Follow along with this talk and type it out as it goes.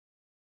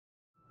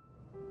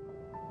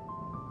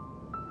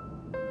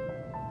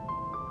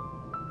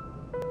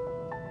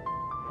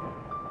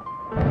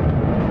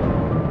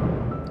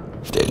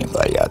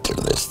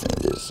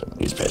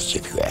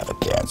especially if you have a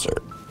cancer.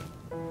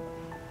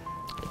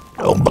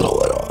 Don't blow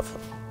it off.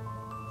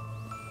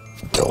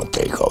 Don't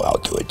think, oh, I'll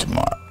do it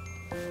tomorrow.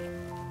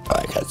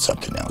 I got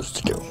something else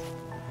to do.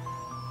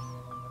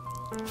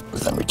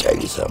 But let me tell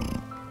you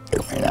something,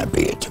 it may not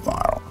be it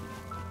tomorrow.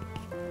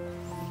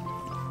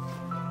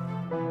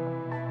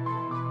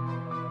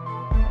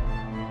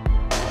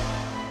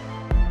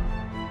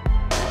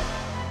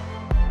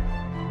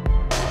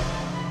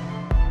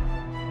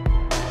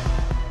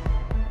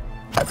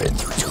 I've been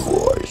through 2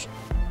 wars.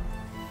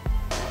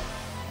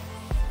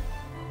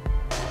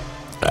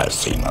 I've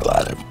seen a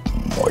lot of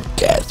more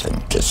death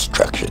and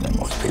destruction than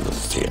most people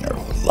see in their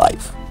whole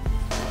life.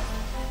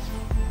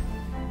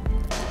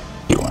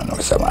 You want to know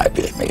something? I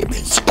may have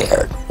been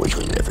scared, which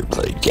was every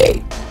bloody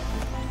day.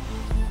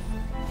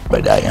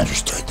 But I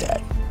understood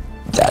that.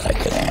 That I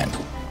could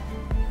handle.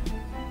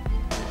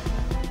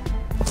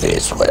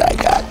 This is what I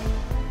got.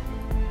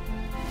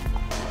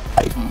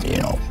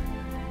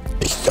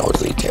 It's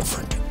totally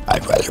different.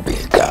 I'd rather be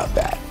in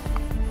combat.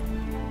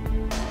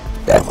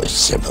 That was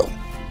simple.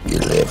 You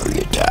live or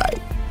you die.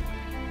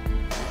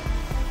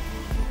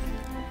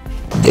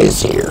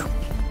 This here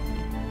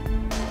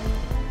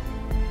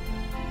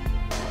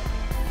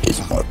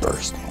is more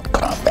personal.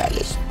 Combat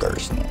is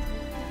personal.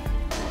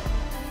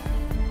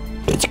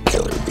 It's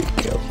kill or be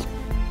killed.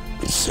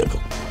 It's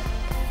simple.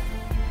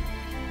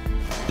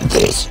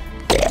 This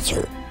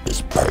cancer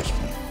is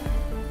personal.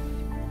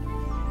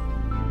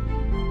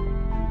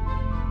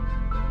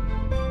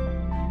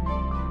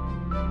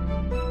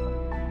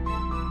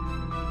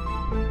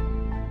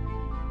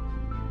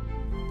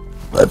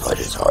 My blood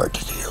is hard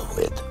to deal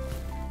with.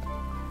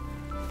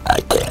 I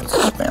can't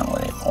smell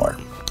anymore.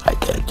 I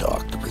can't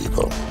talk to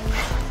people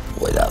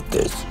without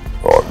this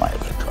or my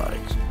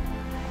electronics.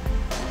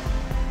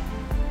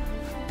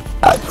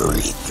 I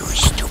breathe through a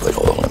stupid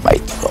hole in my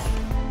throat.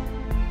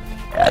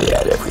 I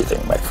had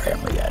everything, my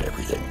family had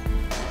everything.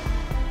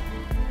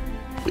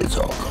 It's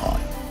all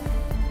gone.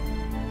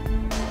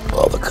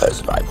 All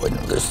because I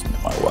wouldn't listen to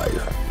my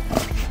wife.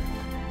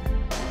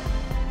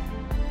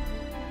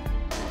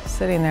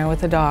 Sitting there with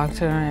the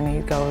doctor, and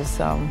he goes,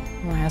 I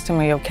asked him,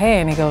 are you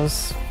okay? And he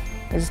goes,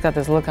 he just got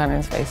this look on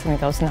his face, and he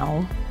goes,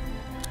 no.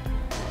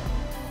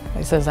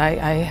 He says, I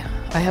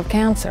have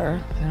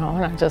cancer, and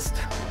I just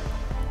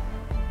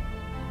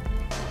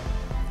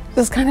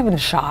kind of in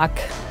shock.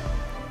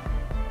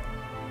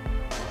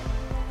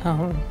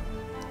 I'm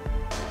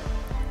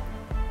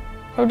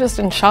just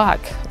in shock.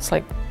 It's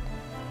like,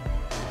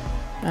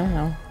 I don't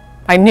know.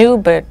 I knew,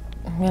 but,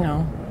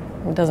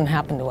 it doesn't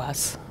happen to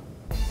us.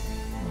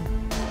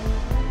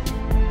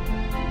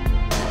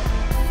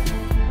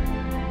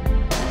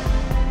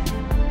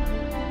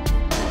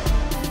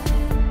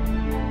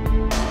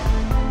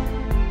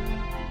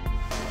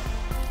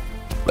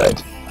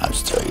 But I'm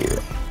still here.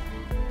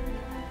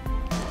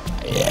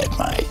 I had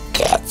my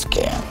CAT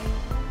scan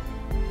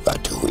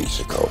about 2 weeks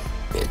ago.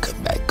 It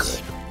come back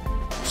good.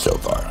 So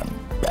far, I'm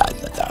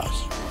batting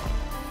 1,000.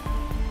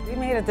 We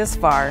made it this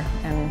far,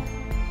 and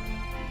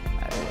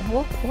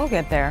we'll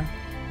get there.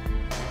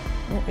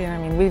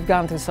 We've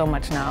gone through so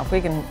much now.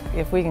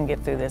 If we can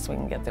get through this, we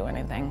can get through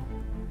anything.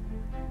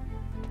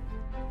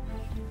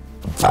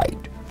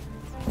 Fight.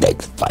 Take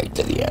the fight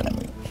to the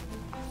enemy.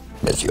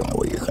 That's the only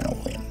way you're gonna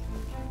win.